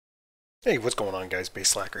Hey, what's going on, guys? Base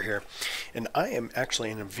Slacker here, and I am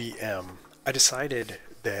actually in a VM. I decided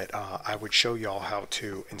that I would show y'all how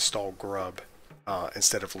to install Grub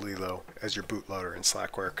instead of Lilo as your bootloader in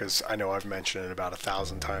Slackware, because I know I've mentioned it about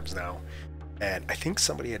 1,000 times now, and I think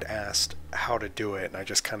somebody had asked how to do it, and I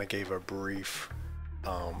just kind of gave a brief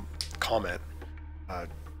comment, uh,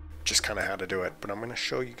 just kind of how to do it. But I'm going to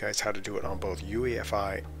show you guys how to do it on both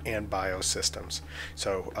UEFI and BIOS systems.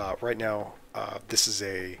 So right now, this is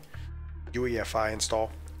a UEFI install.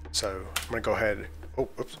 So I'm going to go ahead. Oh,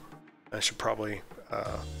 oops. I should probably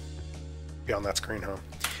be on that screen, huh?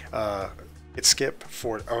 Hit skip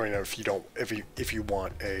for. Oh, you know, if you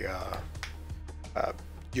want a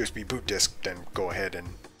USB boot disk, then go ahead and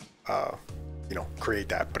create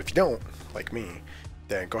that. But if you don't, like me,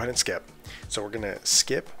 then go ahead and skip. So we're going to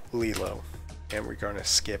skip Lilo, and we're going to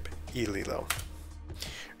skip eLilo.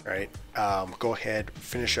 Right, go ahead,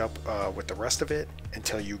 finish up with the rest of it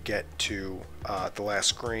until you get to the last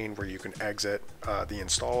screen where you can exit the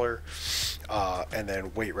installer, and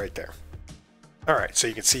then wait right there. Alright, so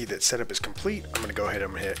you can see that setup is complete. I'm going to go ahead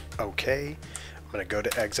and hit OK. I'm going to go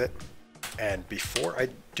to exit, and before I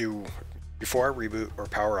reboot or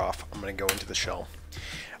power off, I'm going to go into the shell.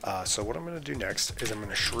 So what I'm going to do next is I'm going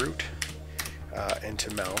to shroot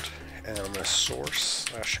into mount, and I'm going to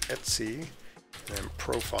source/etc and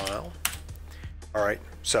profile. Alright,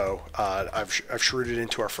 so I've shrewded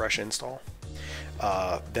into our fresh install.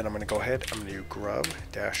 Then I'm going to go ahead, I'm going to do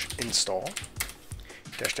grub-install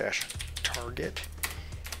 -target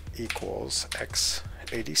equals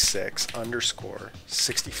x86 underscore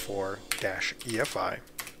 64 EFI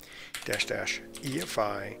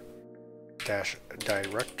EFI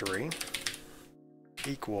directory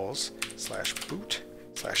equals /boot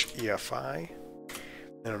 /EFI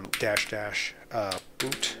and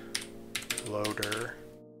boot loader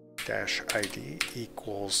ID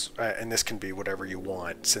equals, and this can be whatever you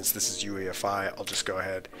want. Since this is UEFI, I'll just go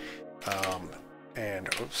ahead and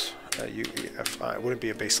oops, UEFI. It wouldn't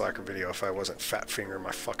be a Base Slacker video if I wasn't fat fingering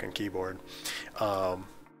my fucking keyboard.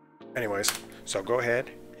 Anyways, so go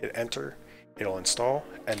ahead, hit enter, it'll install,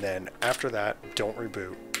 and then after that, don't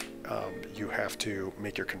reboot. You have to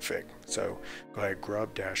make your config. So go ahead,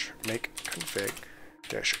 grub-make config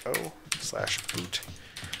 -o/boot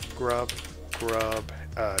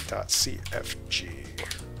grub.cfg,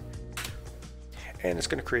 and it's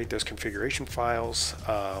going to create those configuration files,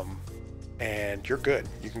 and you're good.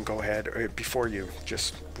 You can go ahead, before you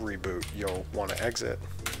just reboot, you'll want to exit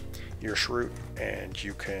your shroot, and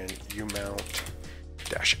you can umount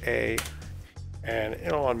 -a, and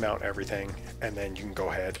it'll unmount everything, and then you can go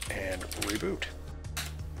ahead and reboot.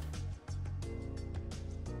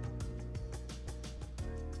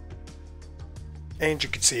 And you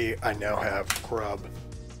can see I now have Grub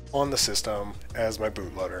on the system as my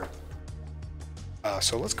bootloader.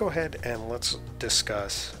 So let's go ahead and let's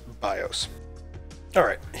discuss BIOS.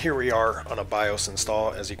 Alright, here we are on a BIOS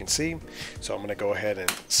install, as you can see. So I'm going to go ahead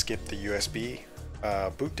and skip the USB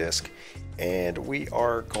boot disk, and we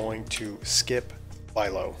are going to skip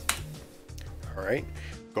Lilo. Alright,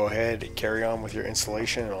 go ahead, carry on with your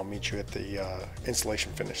installation, and I'll meet you at the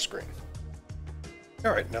installation finish screen.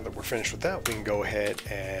 Alright, now that we're finished with that, we can go ahead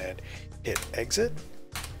and hit exit,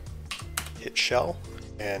 hit shell,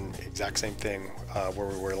 and exact same thing where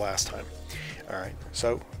we were last time. Alright,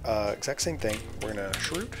 so exact same thing. We're going to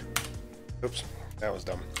shroot. Oops, that was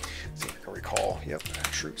dumb. Let's see if I can recall. Yep,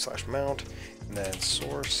 shroot/mount, and then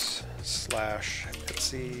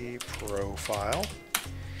source/etc profile.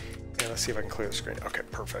 And let's see if I can clear the screen. Okay,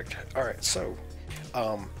 perfect. Alright, so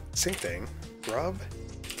same thing, grub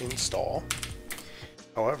install.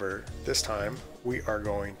 However, this time we are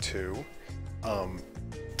going to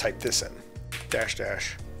type this in,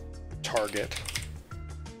 --target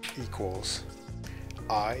equals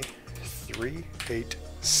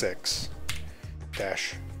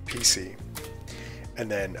i386-pc,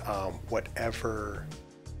 and then whatever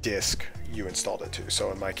disk you installed it to.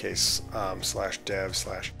 So in my case,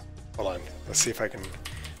 /dev/ hold on, let's see if I can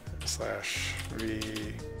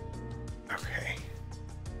 /v.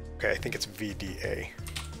 Okay, I think it's VDA.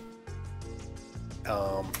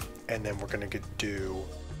 And then we're going to do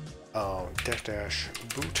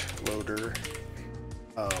bootloader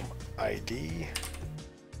ID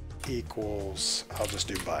equals, I'll just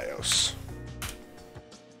do BIOS.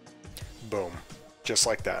 Boom, just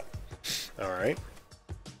like that. Alright,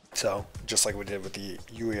 so just like we did with the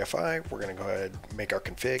UEFI, we're going to go ahead and make our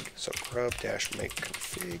config. So grub-make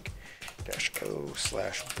config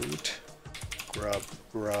 -o/boot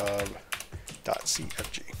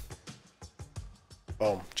grub.cfg.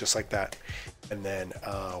 Boom, just like that. And then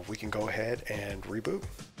we can go ahead and reboot.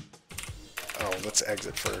 oh, let's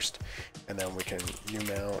exit first, and then we can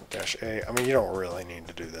umount -A. I mean, you don't really need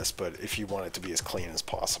to do this, but if you want it to be as clean as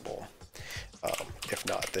possible. If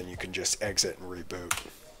not, then you can just exit and reboot.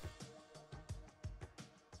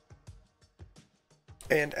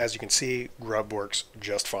 And as you can see, Grub works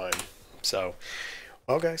just fine. So,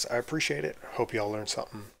 well guys, I appreciate it. Hope you all learned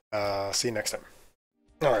something. See you next time.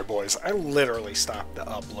 Alright boys, I literally stopped the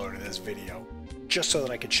upload of this video just so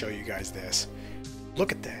that I could show you guys this.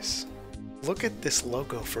 Look at this. Look at this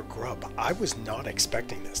logo for Grub. I was not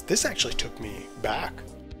expecting this. This actually took me back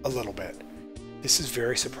a little bit. This is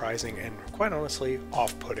very surprising and quite honestly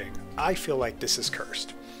off-putting. I feel like this is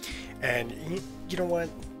cursed. And you know what?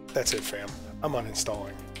 That's it, fam. I'm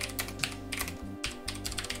uninstalling.